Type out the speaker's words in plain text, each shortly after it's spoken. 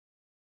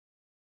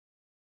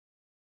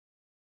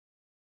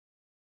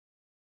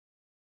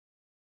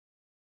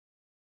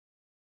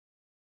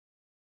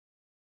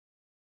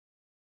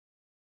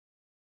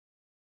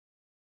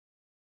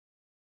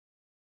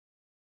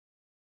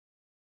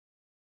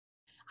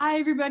Hi,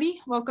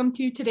 everybody. Welcome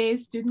to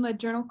today's Student-Led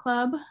Journal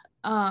Club.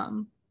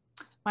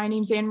 My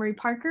name is Anne-Marie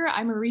Parker.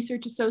 I'm a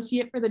research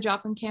associate for the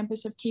Joplin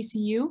campus of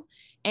KCU.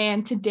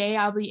 And today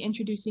I'll be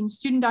introducing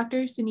student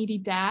Dr.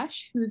 Suneeti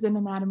Dash, who's an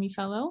anatomy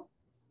fellow.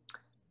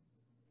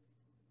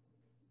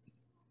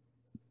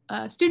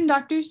 Student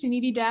Dr.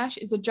 Suneeti Dash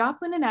is a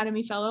Joplin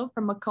Anatomy Fellow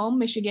from Macomb,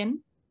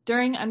 Michigan.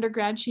 During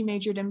undergrad, she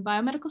majored in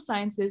biomedical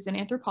sciences and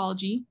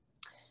anthropology.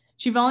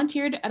 She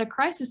volunteered at a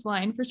crisis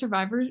line for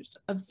survivors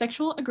of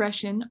sexual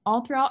aggression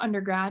all throughout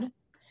undergrad,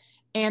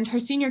 and her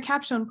senior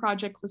capstone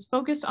project was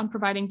focused on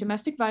providing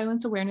domestic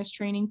violence awareness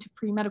training to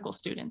pre-medical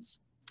students.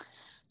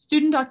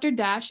 Student Dr.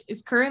 Dash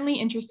is currently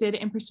interested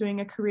in pursuing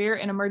a career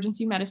in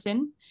emergency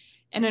medicine,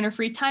 and in her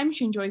free time,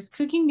 she enjoys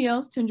cooking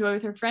meals to enjoy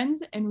with her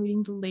friends and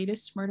reading the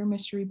latest murder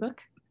mystery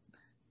book.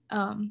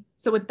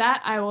 So with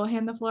that, I will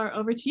hand the floor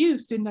over to you,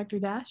 Student Dr.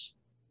 Dash.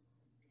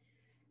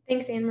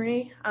 Thanks,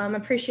 Anne-Marie.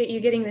 Appreciate you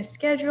getting this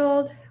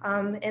scheduled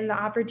and the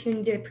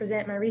opportunity to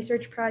present my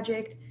research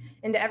project.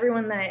 And to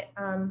everyone that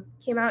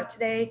came out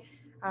today,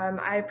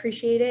 I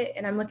appreciate it.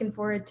 And I'm looking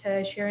forward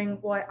to sharing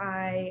what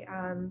I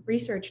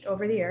researched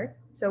over the year.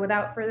 So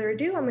without further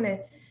ado, I'm going to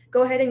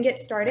go ahead and get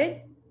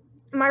started.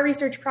 My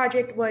research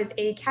project was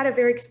a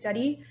cadaveric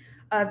study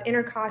of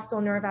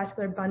intercostal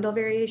neurovascular bundle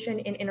variation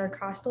in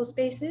intercostal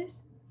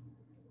spaces.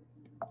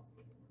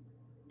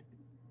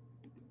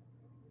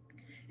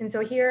 And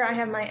so here I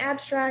have my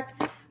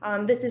abstract.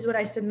 This is what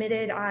I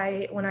submitted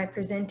when I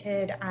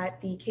presented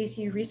at the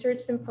KCU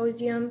Research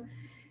Symposium.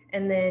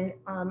 And then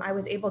I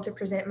was able to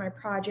present my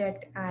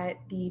project at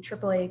the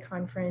AAA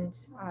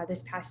conference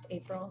this past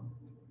April.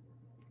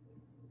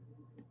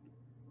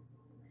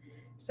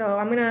 So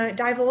I'm gonna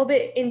dive a little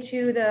bit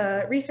into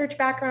the research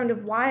background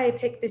of why I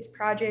picked this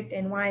project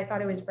and why I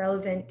thought it was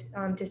relevant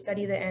to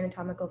study the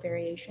anatomical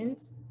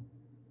variations.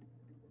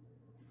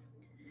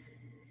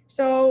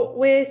 So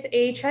with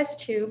a chest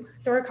tube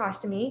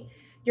thoracostomy,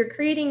 you're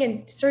creating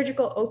a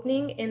surgical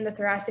opening in the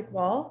thoracic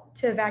wall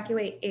to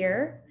evacuate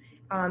air,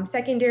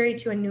 secondary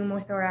to a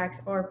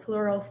pneumothorax or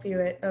pleural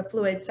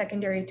fluid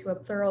secondary to a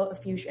pleural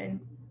effusion.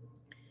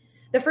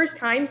 The first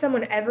time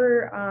someone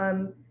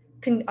ever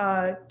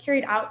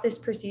carried out this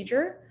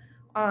procedure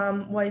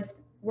was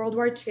World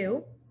War II.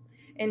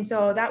 And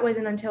so that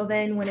wasn't until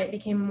then when it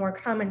became a more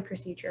common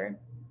procedure.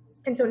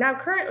 And so now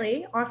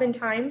currently,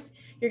 oftentimes,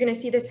 you're going to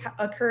see this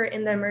occur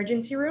in the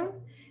emergency room,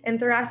 and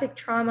thoracic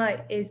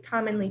trauma is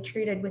commonly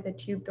treated with a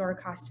tube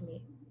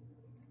thoracostomy.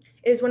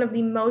 It is one of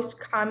the most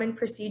common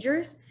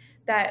procedures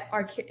that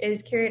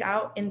is carried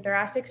out in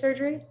thoracic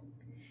surgery,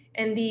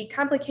 and the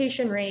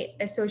complication rate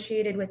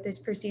associated with this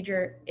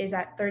procedure is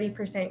at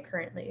 30%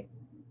 currently.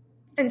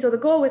 And so the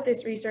goal with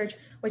this research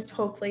was to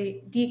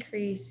hopefully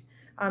decrease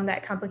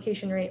that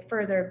complication rate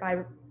further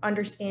by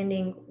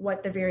understanding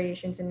what the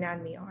variations in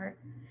anatomy are.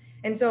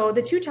 And so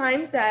the two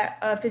times that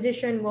a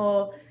physician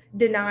will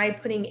deny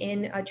putting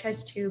in a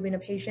chest tube in a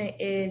patient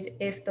is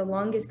if the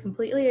lung is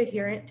completely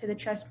adherent to the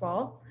chest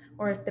wall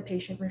or if the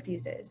patient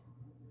refuses.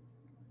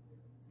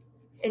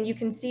 And you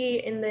can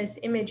see in this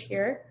image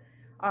here,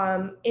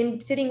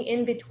 sitting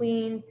in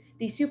between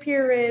the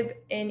superior rib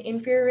and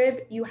inferior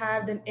rib, you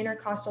have the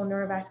intercostal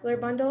neurovascular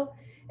bundle,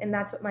 and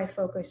that's what my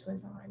focus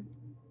was on.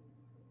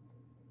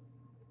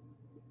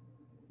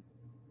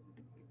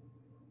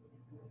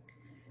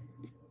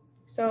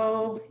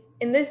 So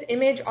in this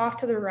image off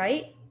to the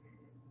right,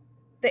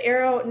 the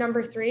arrow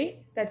number 3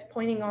 that's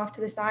pointing off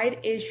to the side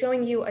is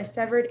showing you a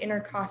severed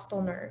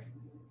intercostal nerve.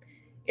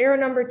 Arrow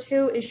number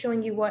 2 is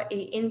showing you what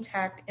an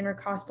intact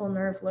intercostal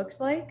nerve looks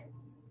like.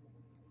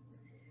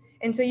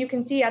 And so you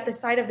can see at the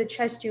side of the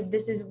chest tube,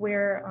 this is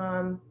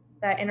where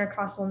that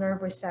intercostal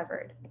nerve was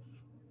severed.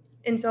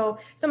 And so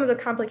some of the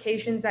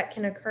complications that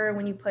can occur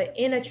when you put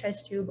in a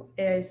chest tube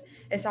is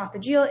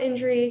esophageal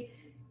injury,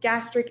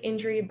 gastric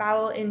injury,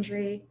 bowel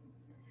injury.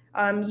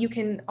 You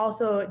can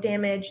also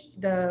damage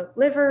the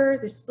liver,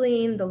 the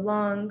spleen, the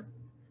lung,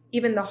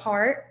 even the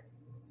heart.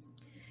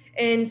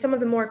 And some of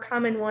the more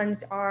common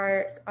ones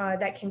are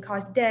that can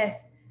cause death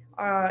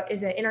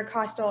is an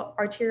intercostal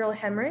arterial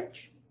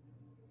hemorrhage.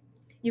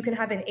 You can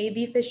have an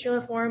AV fistula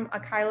a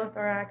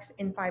chylothorax,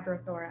 and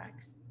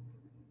fibrothorax.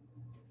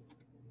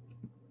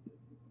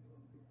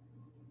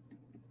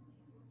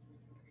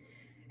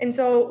 And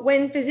so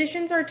when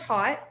physicians are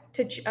taught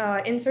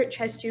to insert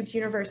chest tubes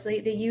universally,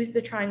 they use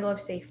the triangle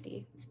of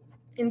safety.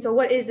 And so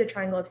what is the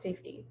triangle of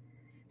safety?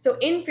 So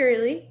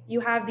inferiorly, you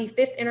have the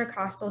 5th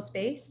intercostal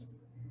space.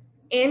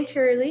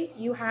 Anteriorly,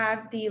 you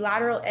have the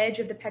lateral edge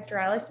of the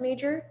pectoralis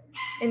major.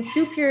 And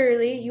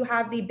superiorly, you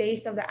have the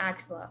base of the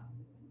axilla.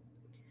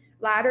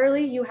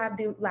 Laterally, you have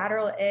the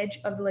lateral edge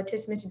of the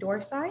latissimus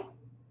dorsi.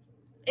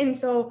 And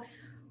so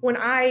when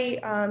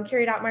I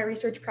carried out my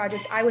research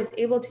project, I was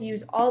able to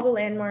use all the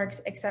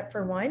landmarks except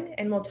for one,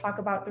 and we'll talk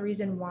about the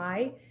reason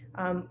why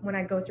when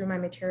I go through my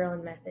material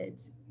and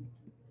methods.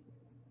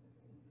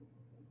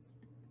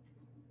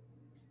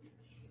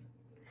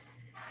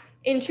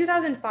 In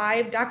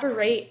 2005, Dr.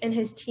 Wright and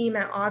his team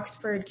at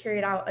Oxford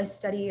carried out a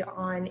study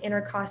on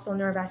intercostal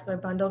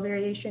neurovascular bundle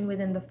variation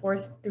within the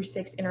 4th through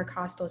 6th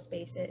intercostal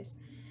spaces.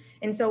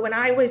 And so when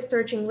I was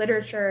searching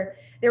literature,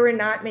 there were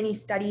not many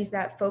studies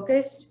that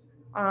focused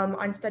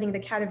on studying the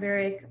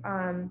cadaveric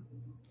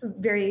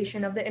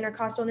variation of the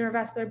intercostal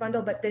neurovascular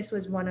bundle, but this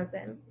was one of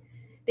them.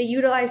 They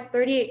utilized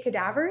 38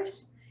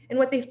 cadavers, and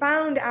what they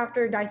found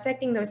after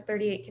dissecting those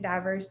 38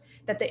 cadavers,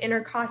 that the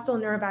intercostal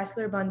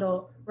neurovascular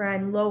bundle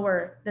ran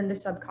lower than the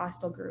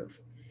subcostal groove.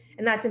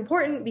 And that's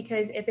important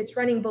because if it's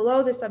running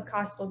below the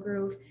subcostal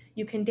groove,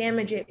 you can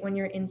damage it when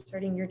you're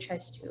inserting your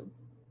chest tube.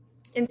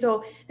 And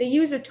so they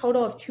used a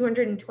total of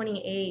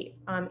 228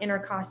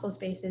 intercostal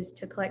spaces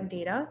to collect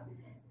data.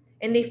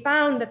 And they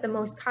found that the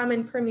most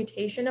common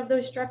permutation of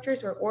those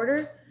structures or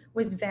order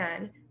was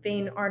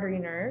vein, artery,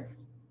 nerve.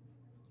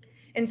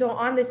 And so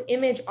on this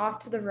image off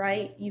to the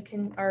right, you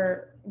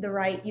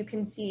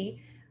can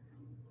see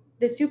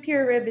the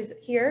superior rib is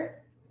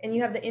here, and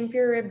you have the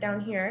inferior rib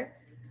down here,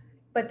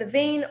 but the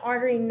vein,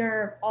 artery,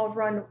 nerve all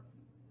run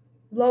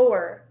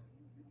lower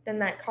than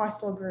that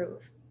costal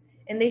groove.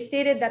 And they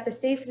stated that the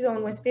safe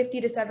zone was 50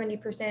 to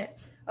 70%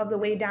 of the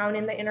way down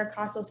in the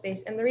intercostal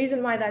space. And the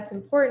reason why that's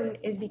important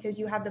is because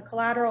you have the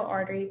collateral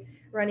artery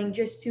running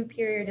just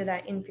superior to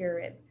that inferior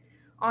rib.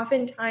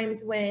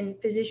 Oftentimes when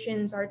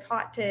physicians are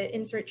taught to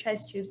insert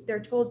chest tubes, they're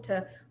told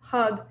to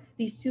hug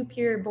the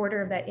superior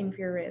border of that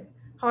inferior rib.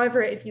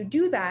 However, if you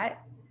do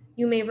that,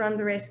 you may run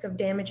the risk of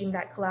damaging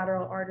that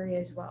collateral artery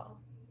as well.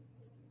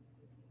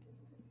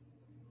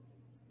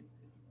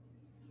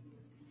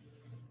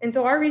 And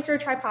so our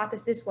research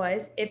hypothesis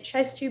was, if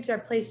chest tubes are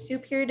placed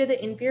superior to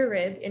the inferior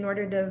rib in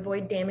order to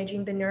avoid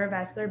damaging the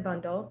neurovascular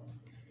bundle,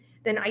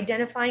 then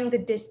identifying the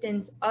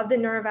distance of the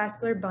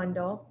neurovascular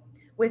bundle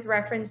with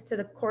reference to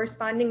the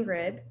corresponding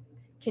rib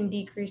can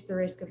decrease the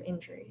risk of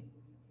injury.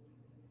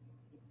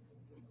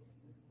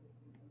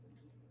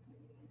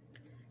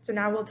 So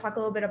now we'll talk a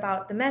little bit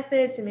about the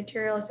methods and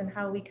materials and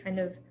how we kind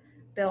of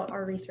built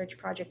our research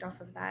project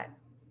off of that.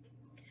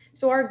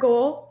 So our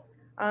goal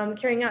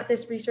carrying out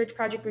this research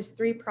project was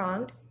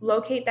three-pronged: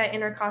 locate that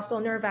intercostal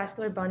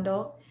neurovascular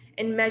bundle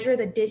and measure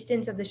the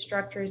distance of the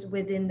structures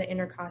within the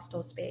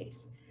intercostal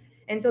space.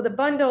 And so the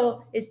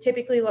bundle is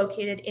typically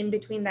located in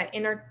between that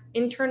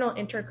internal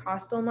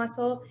intercostal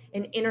muscle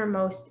and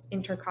innermost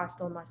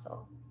intercostal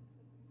muscle.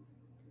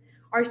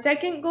 Our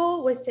second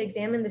goal was to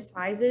examine the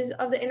sizes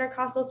of the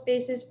intercostal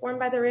spaces formed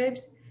by the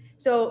ribs.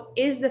 So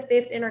is the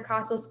 5th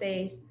intercostal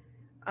space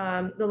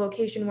the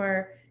location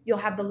where you'll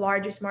have the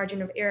largest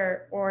margin of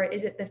error, or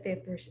is it the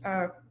 5th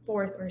or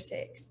 4th or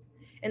 6th?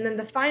 And then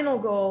the final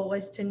goal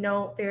was to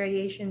note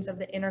variations of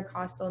the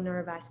intercostal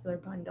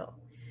neurovascular bundle.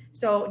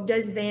 So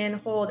does VAN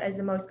hold as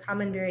the most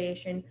common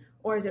variation,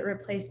 or is it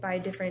replaced by a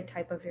different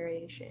type of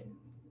variation?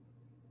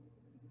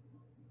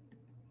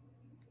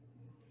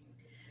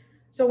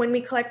 So when we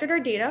collected our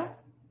data,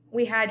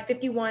 we had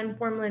 51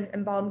 formalin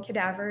embalmed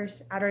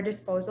cadavers at our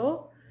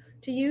disposal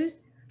to use.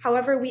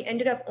 However, we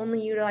ended up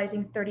only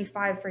utilizing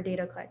 35 for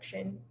data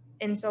collection.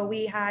 And so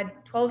we had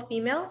 12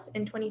 females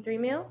and 23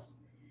 males.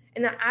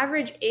 And the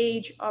average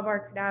age of our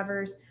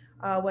cadavers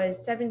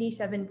was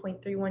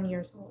 77.31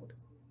 years old.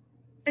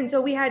 And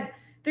so we had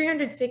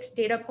 306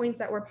 data points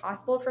that were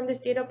possible from this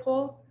data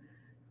pool,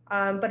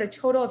 but a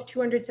total of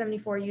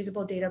 274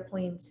 usable data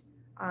points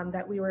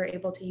that we were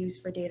able to use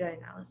for data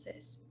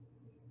analysis.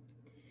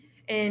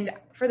 And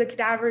for the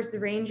cadavers, the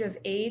range of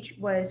age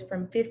was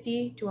from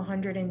 50 to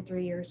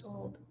 103 years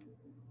old.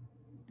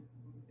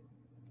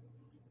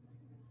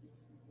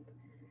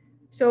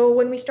 So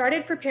when we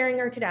started preparing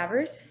our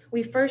cadavers,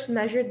 we first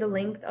measured the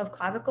length of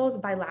clavicles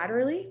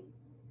bilaterally.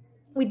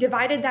 We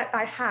divided that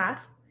by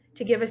half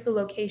to give us the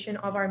location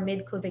of our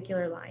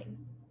mid-clavicular line.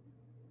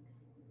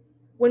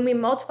 When we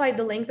multiplied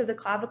the length of the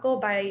clavicle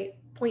by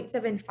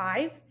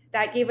 0.75,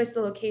 that gave us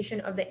the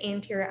location of the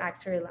anterior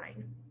axillary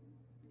line.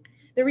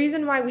 The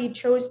reason why we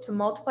chose to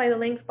multiply the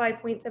length by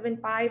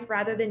 0.75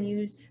 rather than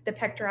use the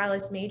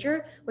pectoralis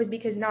major was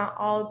because not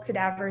all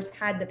cadavers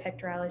had the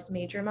pectoralis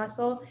major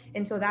muscle,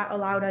 and so that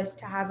allowed us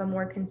to have a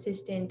more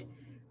consistent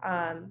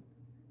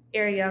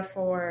area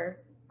for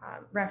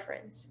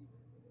reference.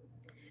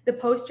 The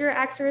posterior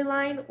axillary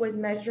line was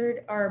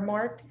measured or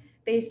marked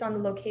based on the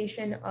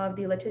location of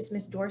the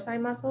latissimus dorsi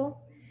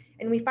muscle.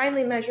 And we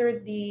finally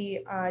measured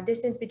the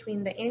distance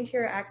between the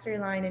anterior axillary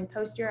line and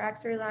posterior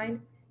axillary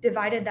line,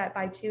 divided that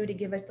by 2 to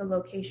give us the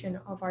location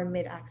of our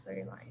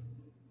mid-axillary line.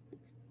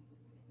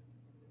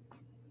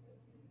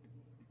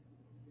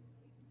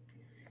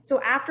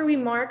 So after we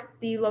marked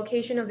the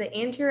location of the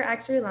anterior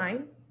axillary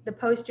line, the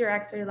posterior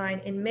axillary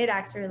line, and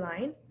mid-axillary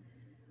line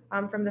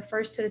from the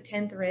 1st to the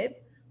 10th rib,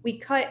 we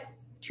cut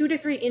 2 to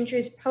 3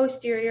 inches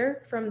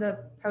posterior from the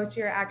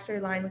posterior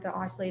axillary line with an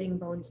oscillating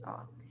bone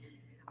saw.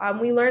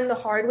 We learned the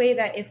hard way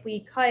that if we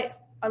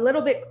cut a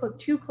little bit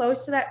too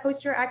close to that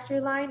posterior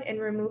axillary line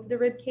and remove the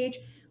rib cage,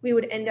 we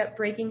would end up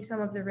breaking some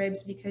of the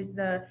ribs because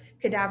the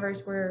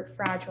cadavers were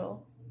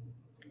fragile.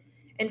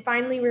 And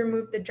finally, we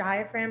removed the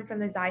diaphragm from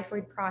the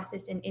xiphoid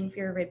process in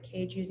inferior rib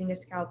cage using a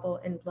scalpel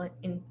and blunt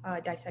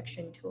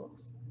dissection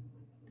tools.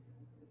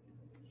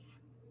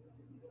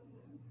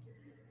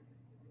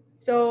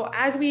 So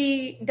as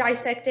we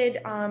dissected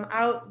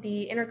out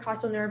the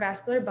intercostal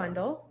neurovascular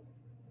bundle,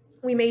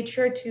 we made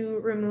sure to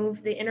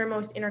remove the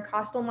innermost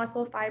intercostal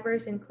muscle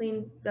fibers and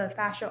clean the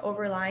fascia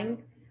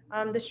overlying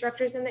the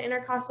structures in the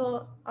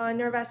intercostal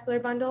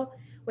neurovascular bundle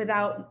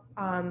without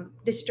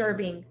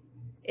disturbing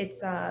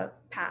its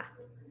path.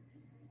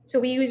 So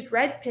we used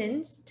red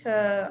pins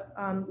to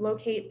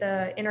locate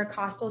the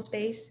intercostal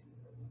space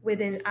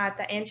at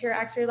the anterior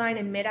axillary line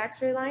and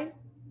mid-axillary line.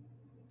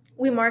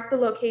 We marked the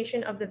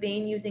location of the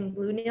vein using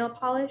blue nail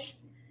polish,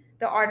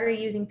 the artery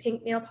using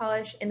pink nail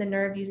polish, and the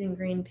nerve using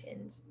green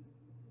pins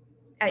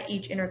at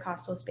each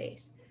intercostal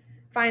space.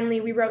 Finally,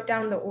 we wrote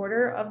down the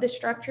order of the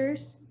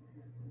structures,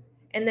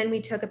 and then we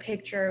took a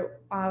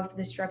picture of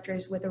the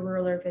structures with a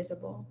ruler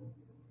visible.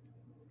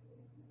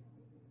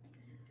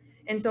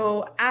 And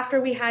so after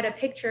we had a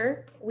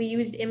picture, we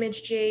used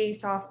ImageJ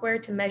software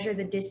to measure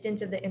the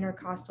distance of the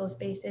intercostal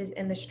spaces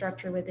and the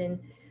structure within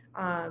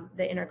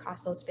the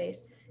intercostal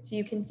space. So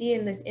you can see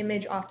in this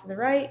image off to the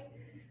right,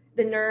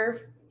 the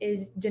nerve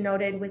is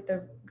denoted with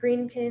the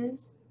green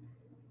pins.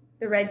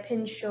 The red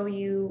pins show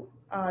you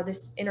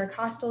this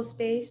intercostal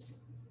space.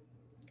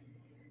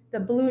 The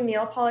blue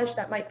nail polish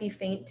that might be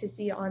faint to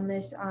see on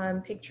this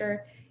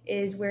picture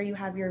is where you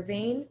have your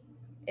vein.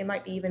 It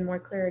might be even more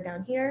clearer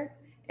down here.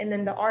 And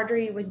then the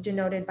artery was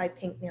denoted by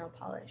pink nail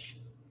polish.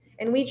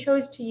 And we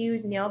chose to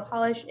use nail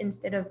polish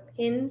instead of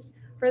pins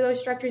for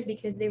those structures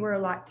because they were a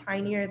lot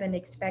tinier than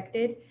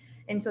expected.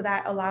 And so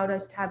that allowed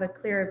us to have a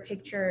clearer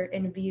picture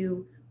and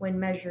view when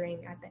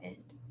measuring at the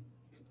end.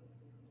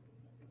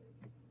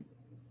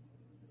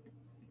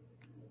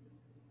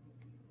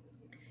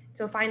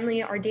 So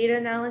finally, our data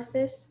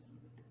analysis.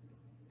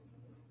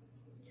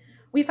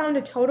 We found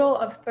a total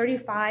of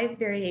 35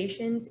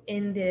 variations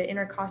in the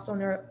intercostal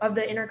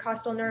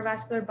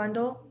neurovascular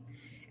bundle.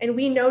 And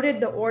we noted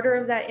the order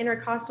of that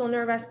intercostal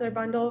neurovascular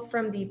bundle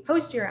from the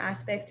posterior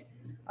aspect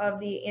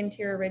of the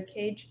anterior rib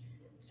cage.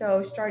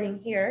 So starting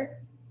here,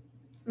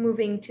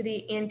 moving to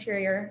the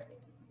anterior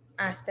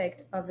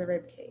aspect of the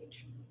rib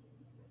cage.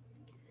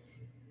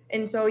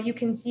 And so you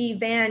can see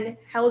Van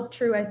held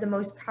true as the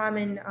most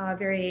common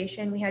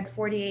variation. We had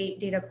 48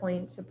 data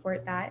points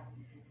support that.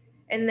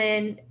 And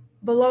then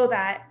below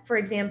that, for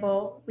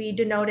example, we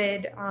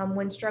denoted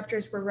when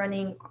structures were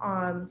running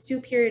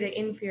superior to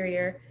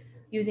inferior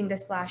using the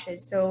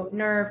slashes. So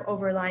nerve,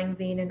 overlying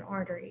vein, and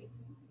artery.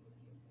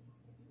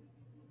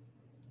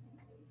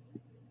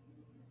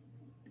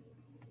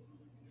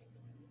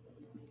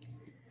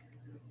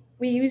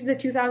 We used the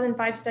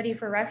 2005 study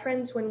for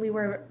reference when we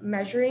were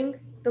measuring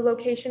the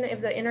location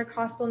of the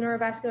intercostal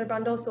neurovascular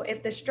bundle. So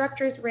if the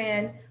structures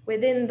ran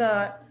within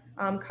the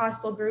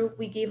costal groove,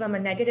 we gave them a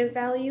negative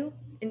value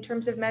in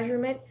terms of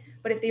measurement.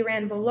 But if they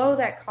ran below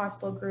that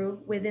costal groove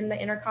within the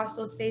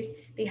intercostal space,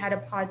 they had a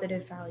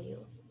positive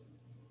value.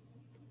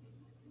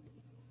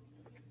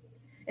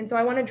 And so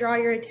I want to draw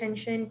your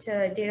attention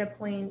to data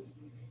points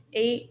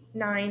 8,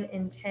 9,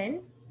 and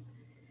 10.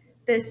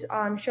 This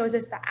shows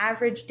us the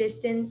average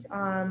distance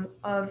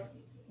of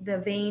the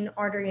vein,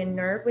 artery, and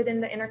nerve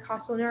within the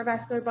intercostal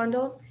neurovascular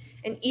bundle.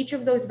 And each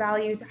of those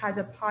values has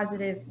a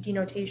positive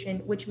denotation,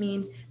 which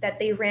means that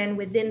they ran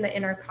within the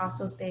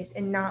intercostal space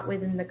and not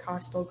within the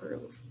costal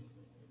groove.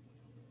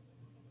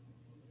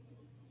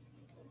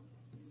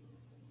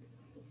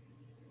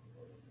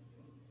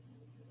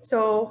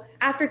 So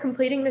after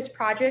completing this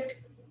project,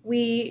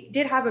 we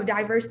did have a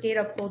diverse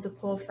data pool to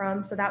pull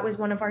from, so that was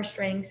one of our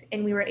strengths,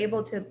 and we were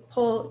able to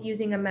pull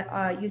using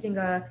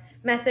a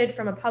method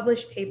from a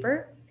published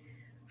paper.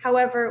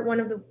 However,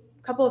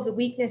 couple of the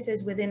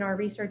weaknesses within our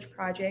research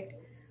project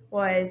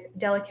was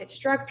delicate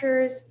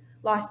structures,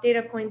 lost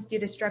data points due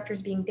to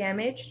structures being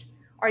damaged.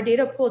 Our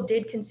data pool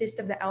did consist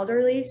of the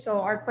elderly,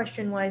 so our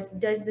question was,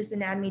 does this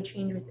anatomy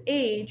change with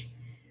age?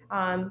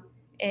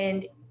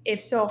 And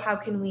if so, how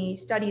can we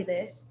study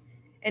this?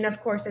 And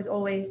of course, as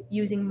always,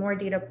 using more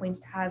data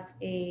points to have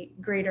a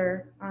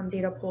greater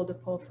data pool to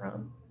pull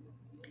from.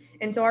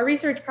 And so our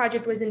research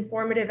project was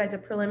informative as a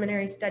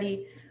preliminary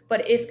study,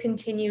 but if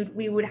continued,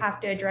 we would have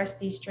to address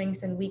these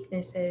strengths and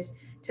weaknesses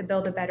to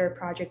build a better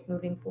project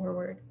moving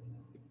forward.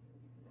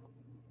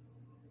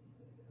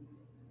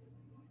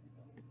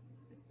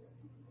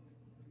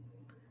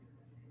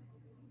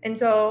 And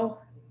so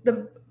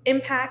the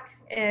impact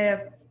of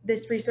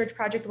this research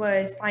project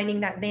was finding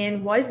that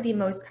Van was the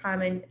most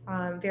common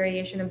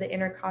variation of the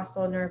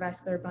intercostal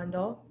neurovascular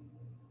bundle.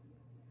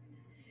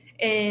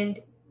 And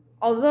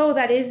although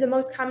that is the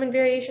most common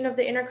variation of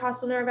the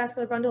intercostal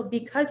neurovascular bundle,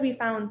 because we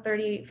found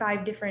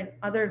 35 different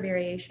other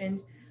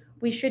variations,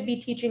 we should be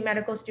teaching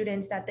medical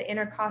students that the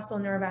intercostal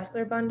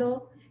neurovascular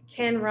bundle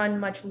can run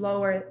much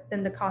lower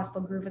than the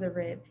costal groove of the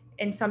rib,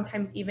 and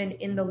sometimes even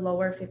in the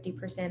lower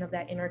 50% of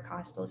that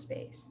intercostal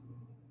space.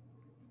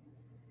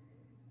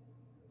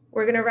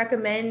 We're going to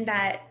recommend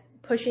that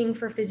pushing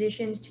for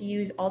physicians to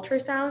use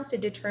ultrasounds to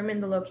determine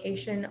the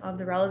location of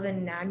the relevant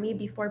anatomy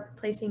before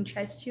placing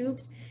chest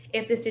tubes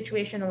if the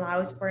situation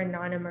allows for a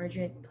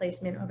non-emergent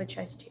placement of a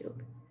chest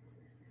tube.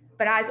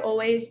 But as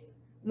always,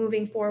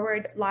 moving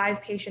forward,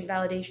 live patient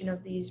validation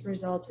of these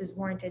results is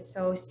warranted.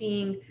 So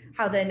seeing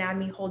how the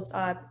anatomy holds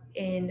up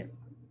in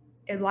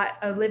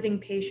a living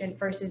patient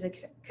versus a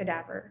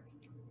cadaver.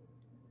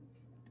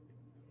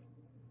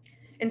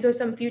 And so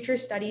some future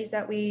studies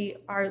that we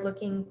are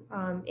looking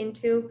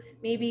into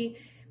maybe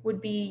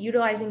would be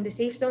utilizing the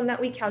safe zone that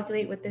we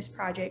calculate with this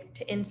project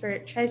to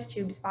insert chest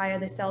tubes via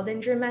the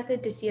Seldinger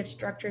method to see if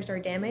structures are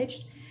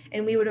damaged.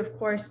 And we would, of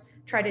course,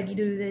 try to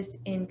do this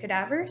in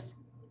cadavers.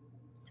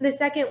 The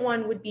second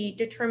one would be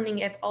determining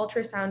if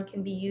ultrasound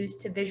can be used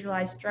to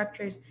visualize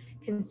structures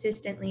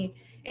consistently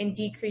and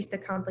decrease the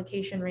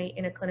complication rate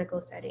in a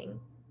clinical setting.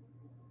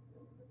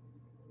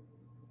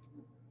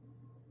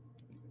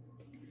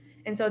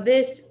 And so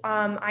this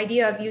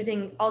idea of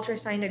using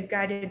ultrasound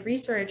guided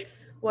research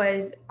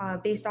was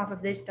based off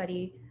of this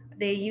study.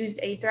 They used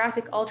a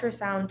thoracic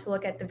ultrasound to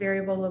look at the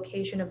variable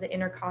location of the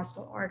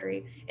intercostal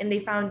artery. And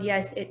they found,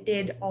 yes, it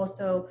did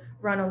also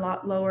run a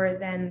lot lower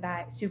than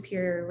that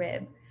superior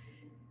rib.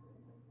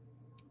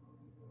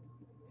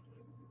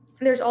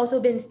 There's also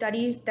been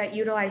studies that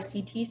utilize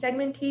CT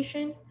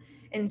segmentation.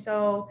 And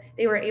so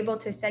they were able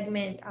to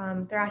segment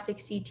thoracic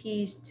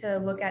CTs to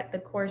look at the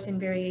course and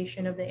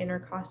variation of the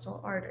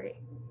intercostal artery.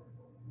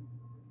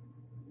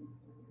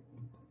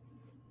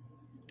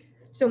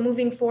 So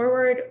moving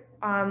forward,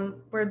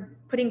 we're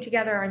putting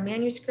together our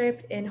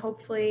manuscript and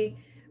hopefully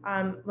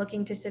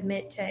looking to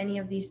submit to any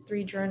of these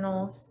 3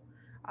 journals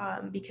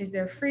because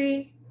they're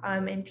free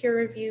and peer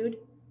reviewed.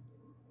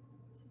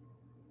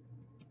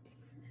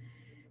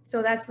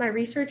 So that's my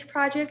research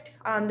project.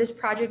 This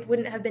project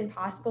wouldn't have been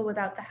possible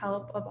without the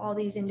help of all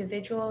these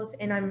individuals,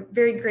 and I'm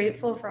very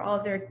grateful for all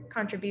of their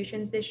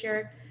contributions this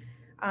year.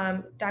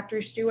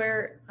 Dr.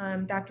 Stewart,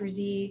 Dr.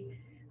 Z,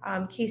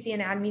 Casey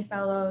Anatomy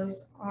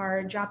Fellows,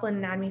 our Joplin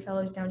Anatomy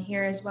Fellows down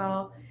here as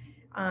well,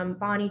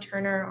 Bonnie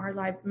Turner,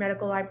 our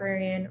medical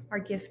librarian, our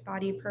gift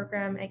body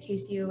program at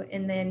KCU,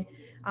 and then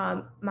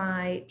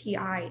my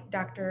PI,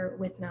 Dr.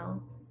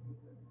 Withnell.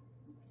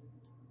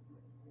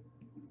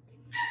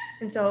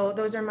 And so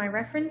those are my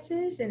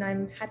references, and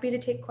I'm happy to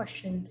take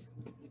questions.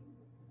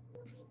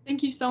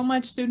 Thank you so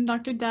much, student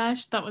Dr.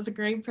 Dash. That was a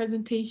great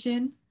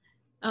presentation.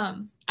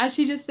 As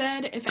she just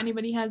said, if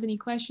anybody has any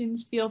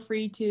questions, feel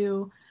free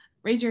to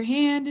raise your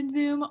hand in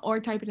Zoom or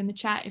type it in the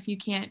chat if you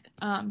can't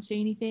say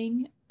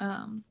anything.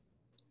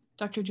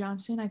 Dr.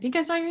 Johnson, I think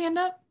I saw your hand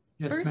up.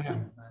 Yes,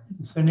 ma'am.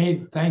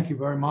 Suneet, thank you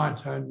very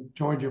much. I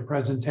enjoyed your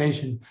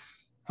presentation.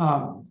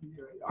 I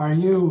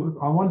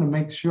wanted to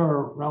make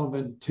sure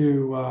relevant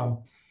to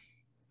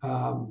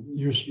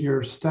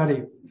your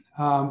study.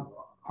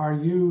 Are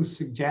you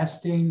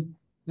suggesting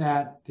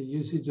that the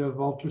usage of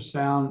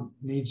ultrasound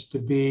needs to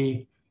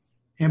be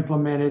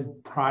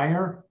implemented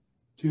prior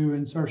to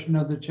insertion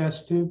of the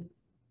chest tube?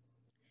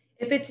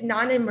 If it's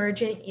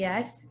non-emergent,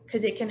 yes,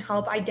 because it can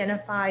help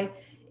identify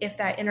if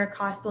that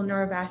intercostal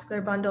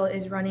neurovascular bundle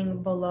is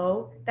running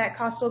below that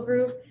costal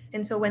groove.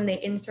 And so when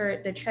they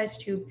insert the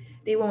chest tube,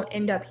 they won't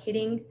end up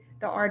hitting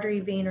the artery,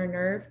 vein, or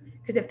nerve.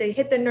 Because if they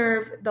hit the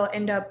nerve, they'll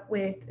end up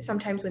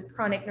sometimes with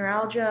chronic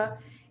neuralgia.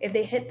 If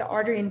they hit the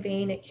artery and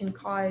vein, it can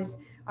cause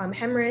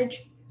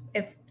hemorrhage.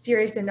 If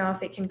serious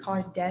enough, it can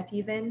cause death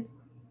even.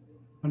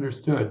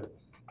 Understood.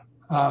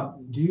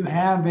 Do you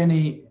have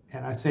any,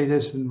 and I say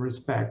this in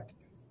respect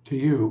to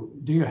you,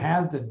 do you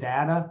have the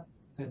data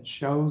that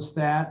shows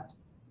that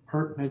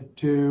pertinent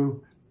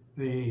to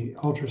the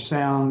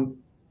ultrasound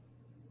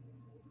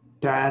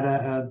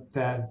data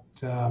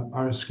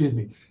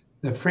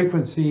the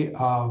frequency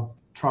of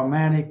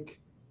traumatic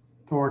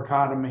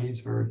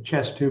thoracotomies or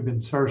chest tube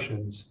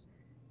insertions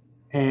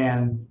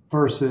and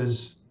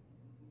versus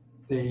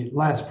the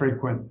less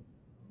frequent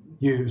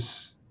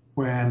use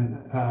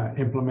when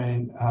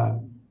implementing a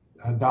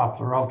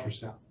Doppler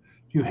ultrasound?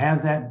 Do you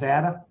have that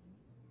data?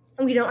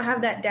 We don't have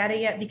that data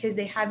yet because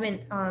they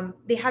haven't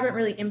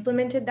really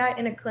implemented that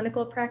in a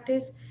clinical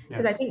practice.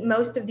 Because yes. I think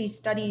most of these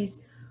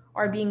studies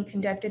are being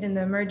conducted in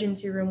the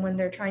emergency room when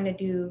they're trying to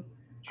do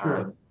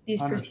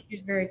these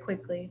procedures very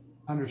quickly.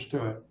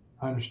 Understood.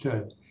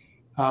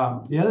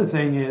 The other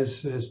thing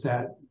is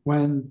that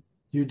when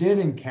you did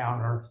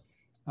encounter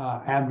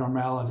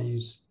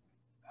abnormalities,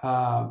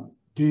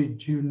 do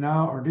you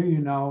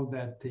know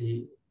that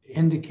the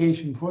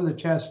indication for the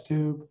chest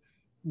tube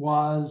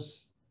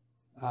was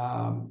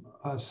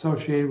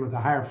associated with a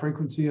higher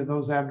frequency of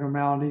those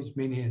abnormalities?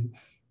 Meaning,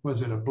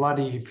 was it a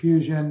bloody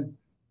effusion?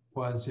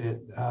 Was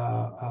it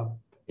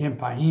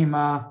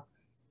empyema,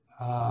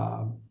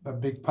 a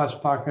big pus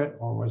bucket,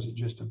 or was it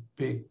just a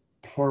big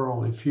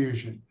pleural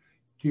effusion?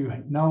 Do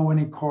you know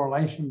any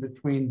correlation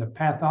between the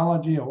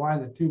pathology of why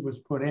the tube was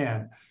put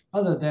in,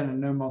 other than a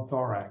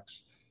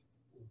pneumothorax?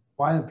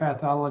 Why the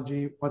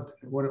pathology,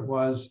 what it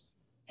was,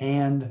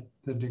 and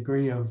the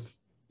degree of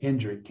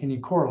injury? Can you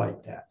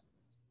correlate that?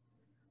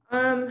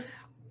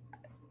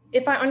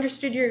 if I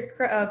understood your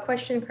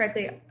question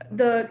correctly,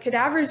 the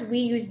cadavers we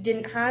used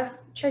didn't have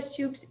chest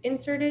tubes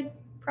inserted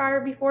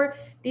before.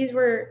 These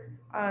were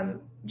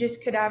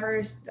just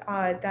cadavers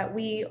that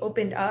we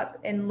opened up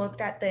and looked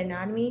at the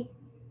anatomy.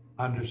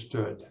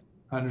 Understood.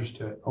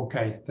 Understood.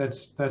 Okay,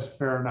 that's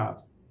fair enough.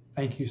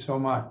 Thank you so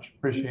much.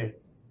 Appreciate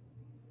it.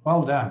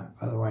 Well done,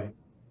 by the way.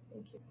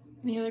 Thank you.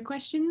 Any other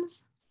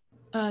questions?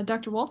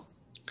 Dr. Wolf?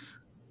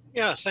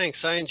 Yeah,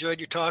 thanks. I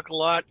enjoyed your talk a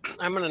lot.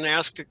 I'm going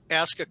to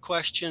ask a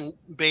question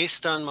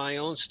based on my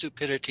own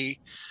stupidity.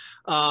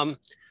 And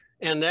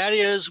that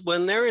is,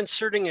 when they're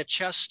inserting a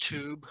chest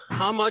tube,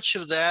 how much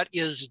of that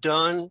is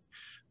done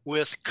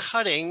with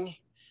cutting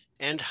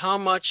and how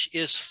much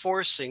is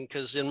forcing?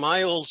 Because in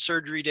my old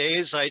surgery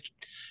days, I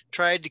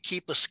tried to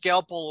keep a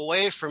scalpel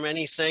away from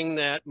anything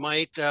that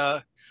might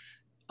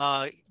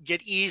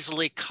get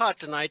easily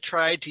cut, and I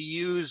tried to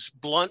use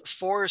blunt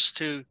force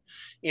to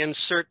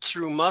insert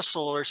through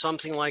muscle or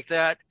something like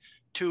that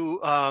to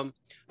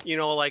you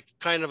know, like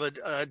kind of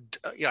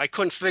I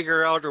couldn't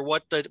figure out or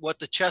what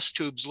the chest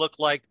tubes looked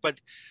like, but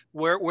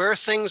where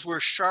things were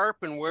sharp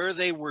and where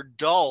they were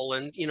dull,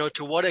 and you know,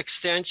 to what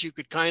extent you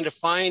could kind of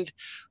find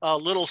a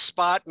little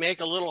spot, make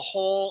a little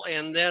hole,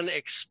 and then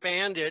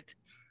expand it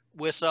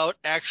without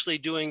actually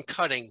doing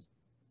cutting.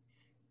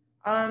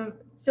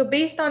 So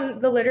based on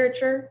the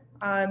literature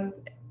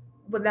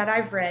that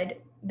I've read,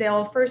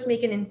 they'll first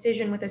make an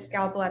incision with a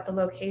scalpel at the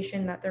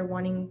location that they're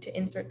wanting to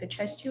insert the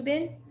chest tube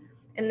in,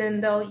 and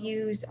then they'll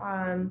use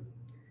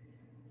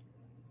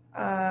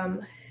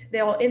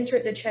they'll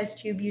insert the chest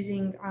tube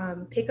using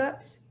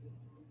pickups,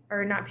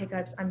 or not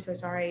pickups, I'm so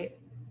sorry.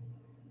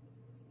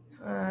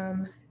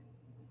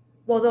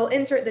 Well, they'll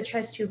insert the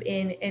chest tube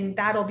in, and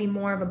that'll be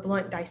more of a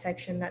blunt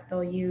dissection that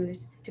they'll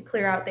use to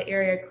clear out the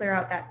area, clear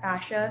out that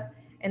fascia,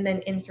 and then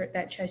insert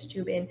that chest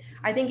tube in.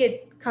 I think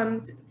it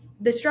comes,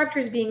 the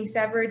structures being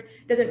severed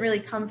doesn't really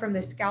come from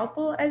the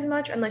scalpel as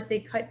much unless they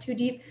cut too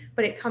deep,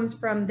 but it comes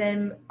from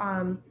them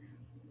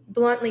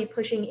bluntly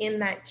pushing in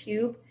that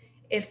tube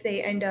if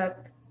they end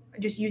up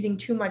just using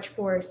too much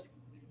force.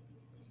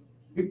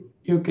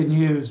 You can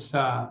use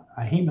a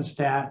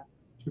hemostat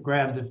to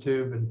grab the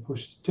tube and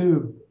push the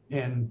tube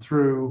in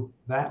through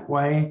that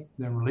way,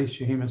 then release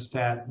your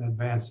hemostat and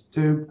advance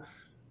the tube,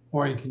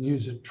 or you can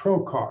use a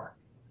trocar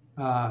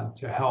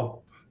to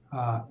help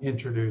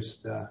introduce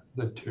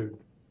the tube.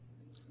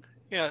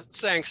 Yeah,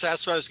 thanks.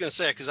 That's what I was going to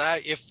say, because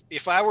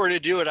if I were to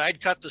do it,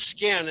 I'd cut the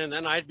skin and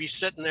then I'd be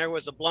sitting there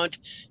with a blunt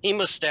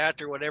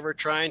hemostat or whatever,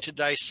 trying to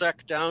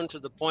dissect down to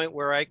the point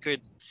where I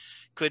could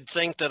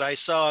think that I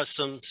saw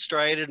some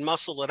striated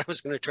muscle that I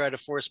was going to try to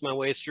force my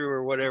way through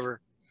or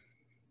whatever.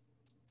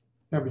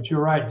 Yeah, but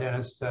you're right,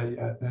 Dennis.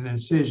 An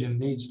incision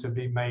needs to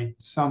be made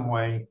some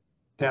way.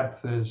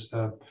 Depth is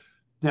the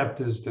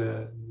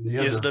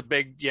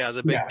big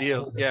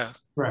deal. Yeah.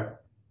 Right.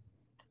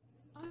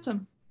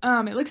 Awesome.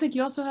 It looks like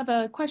you also have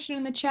a question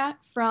in the chat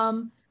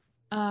from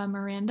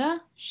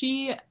Miranda.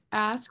 She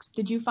asks,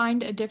 did you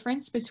find a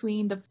difference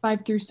between the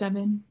 5 through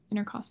 7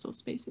 intercostal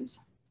spaces?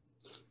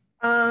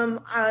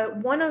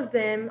 One of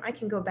them, I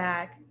can go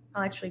back.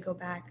 I'll actually go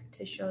back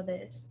to show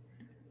this.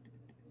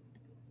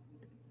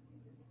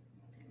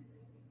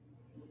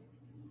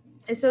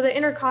 And so the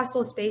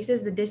intercostal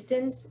spaces, the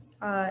distances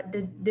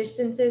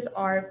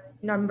are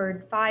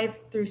numbered 5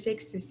 through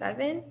 6 through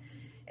 7.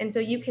 And so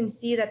you can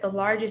see that the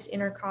largest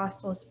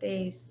intercostal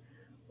space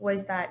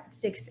was that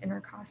 6th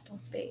intercostal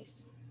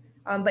space.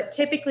 But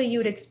typically you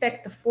would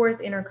expect the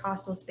 4th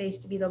intercostal space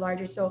to be the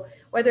largest. So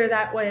whether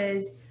that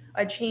was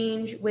a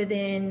change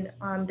within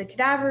the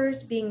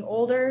cadavers being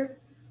older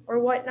or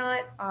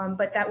whatnot,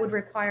 but that would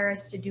require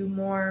us to do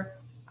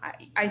more,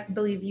 I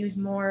believe, use a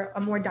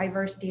more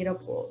diverse data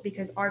pool,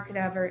 because our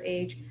cadaver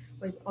age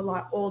was a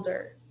lot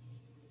older.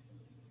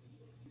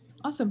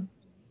 Awesome.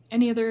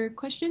 Any other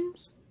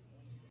questions?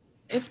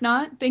 If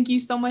not, thank you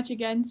so much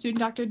again, student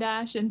Dr.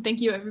 Dash, and thank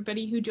you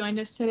everybody who joined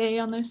us today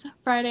on this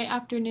Friday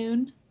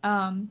afternoon.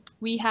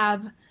 We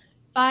have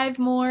 5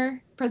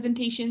 more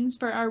presentations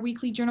for our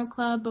weekly journal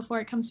club before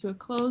it comes to a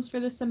close for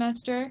the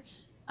semester.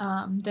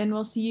 Then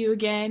we'll see you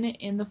again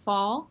in the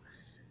fall.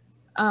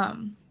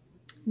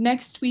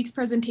 Next week's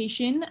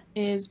presentation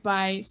is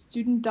by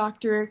student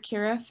Dr.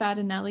 Kara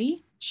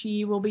Fatinelli.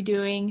 She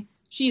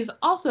is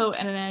also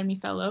an anatomy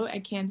fellow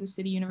at Kansas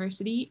City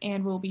University,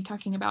 and will be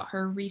talking about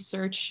her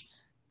research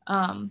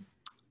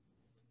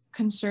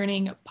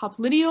concerning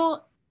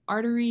popliteal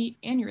artery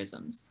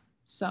aneurysms.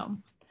 So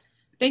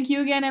thank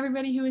you again,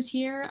 everybody who is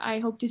here. I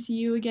hope to see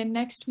you again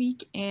next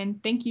week.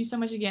 And thank you so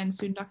much again,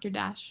 student Dr.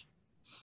 Dash.